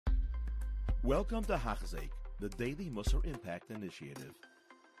Welcome to Hachzik, the Daily Musar Impact Initiative.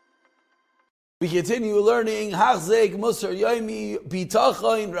 We continue learning Hachzik, Musar Yomi,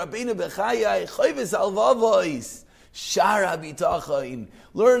 Habitachon, Rabbeinu Bechayai, Chayvis Alvavois, Sha'ar Habitachon.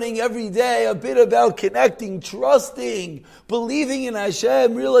 Learning every day a bit about connecting, trusting, believing in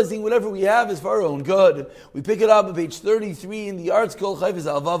Hashem, realizing whatever we have is for our own good. We pick it up on page 33 in the article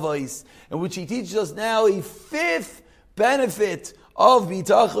Chayvis Alvavois, in which he teaches us now a fifth benefit of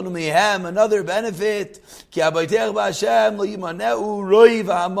bitachon u'mehem, another benefit. Ki habayteach b'Hashem lo yimaneu roi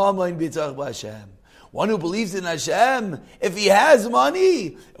v'hamamayim bitach b'Hashem. One who believes in Hashem, if he has money,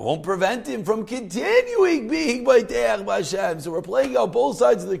 it won't prevent him from continuing being bayteach b'Hashem. So we're playing out both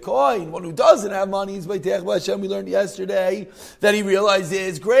sides of the coin. One who doesn't have money is bayteach b'Hashem. We learned yesterday that he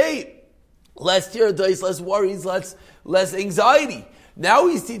realizes, great, less tirdos, less worries, less anxiety. Now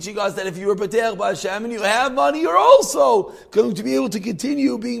he's teaching us that if you are Bateach B'Hashem and you have money, you're also going to be able to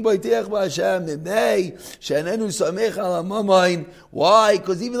continue being Bateach B'Hashem. Why?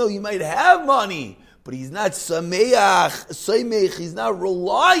 Because even though you might have money, but he's not Sameach, he's not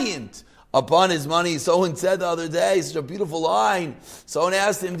reliant upon his money. Someone said the other day, such a beautiful line. Someone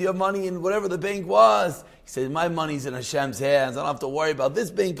asked him, do you have money in whatever the bank was? He said, my money's in Hashem's hands. I don't have to worry about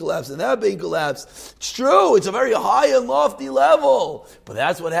this bank collapse and that bank collapse. It's true. It's a very high and lofty level. But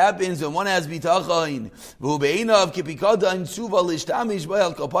that's what happens when one has bitachon.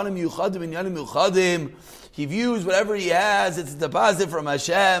 He views whatever he has, it's a deposit from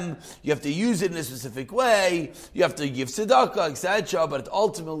Hashem. You have to use it in a specific way. You have to give tzedakah, etc. But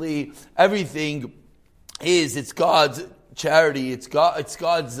ultimately, everything it's God's charity. It's God's bank.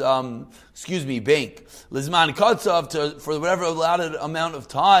 Lizman Katzav, for whatever allotted amount of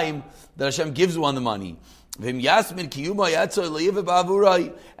time that Hashem gives one the money. And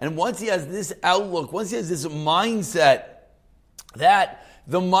once he has this outlook, once he has this mindset that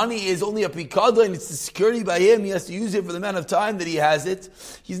the money is only a pikadon and it's the security by him, he has to use it for the amount of time that he has it,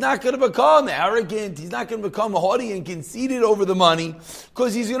 he's not going to become arrogant, he's not going to become haughty and conceited over the money,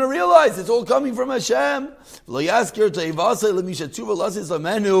 because he's going to realize it's all coming from Hashem.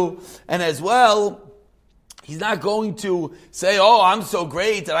 And as well, he's not going to say, oh, I'm so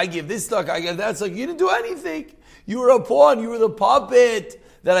great that I give this stuff, I give that stuff. You didn't do anything. You were a pawn, you were the puppet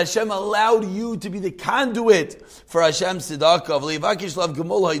that Hashem allowed you to be the conduit for Hashem's tzedakah. And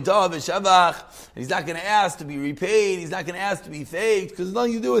he's not going to ask to be repaid. He's not going to ask to be thanked because it's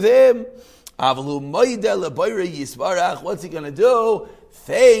nothing to do with him. What's he going to do?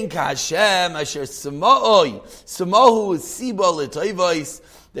 Thank Hashem. Asher Samahu Siba L'Toivos,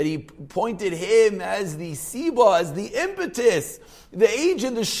 that he appointed him as the Siba, as the impetus. The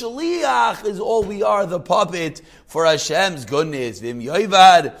agent, the shaliach, is all we are, the puppet for Hashem's goodness. Vim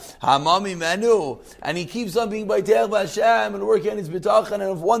yoivad hamami menu, and he keeps on being bayteach b'Hashem and working on his bitachon. And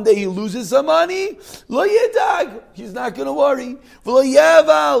if one day he loses some money, lo yidag, he's not going to worry. V'lo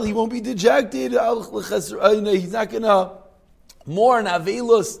yaval, he won't be dejected. He's not going to mourn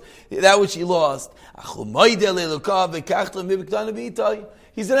avelus that which he lost.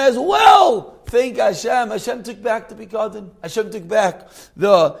 He said as well, thank Hashem. Hashem took back the pikadon. Hashem took back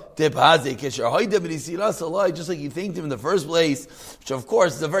the deposit. Just like he thanked him in the first place, which of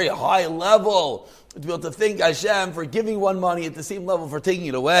course is a very high level, to be able to thank Hashem for giving one money at the same level for taking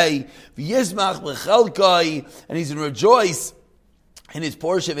it away. And he's going to rejoice in his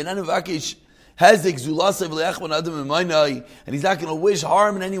portion. And he's not going to wish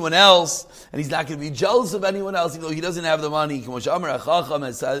harm in anyone else, and he's not going to be jealous of anyone else, even though he doesn't have the money. As Shlomo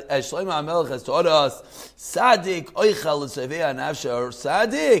HaMelech has taught us, Tzaddik,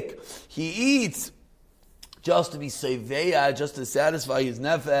 he eats just to be seveya, just to satisfy his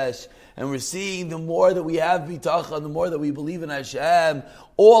nefesh. And we're seeing the more that we have bitachon, the more that we believe in Hashem,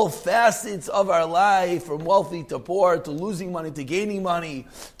 all facets of our life, from wealthy to poor, to losing money, to gaining money,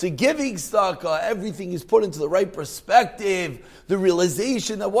 to giving tzedakah, everything is put into the right perspective. The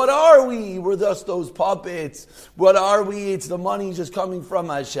realization that what are we? We're just those puppets. What are we? It's the money just coming from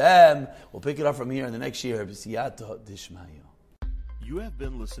Hashem. We'll pick it up from here in the next year. You have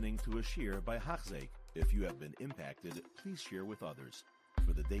been listening to a shir by Hachzik. If you have been impacted, please share with others.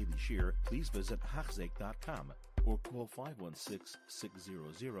 For the daily shir, please visit Hachzik.com or call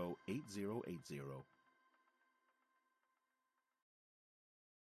 516-600-8080.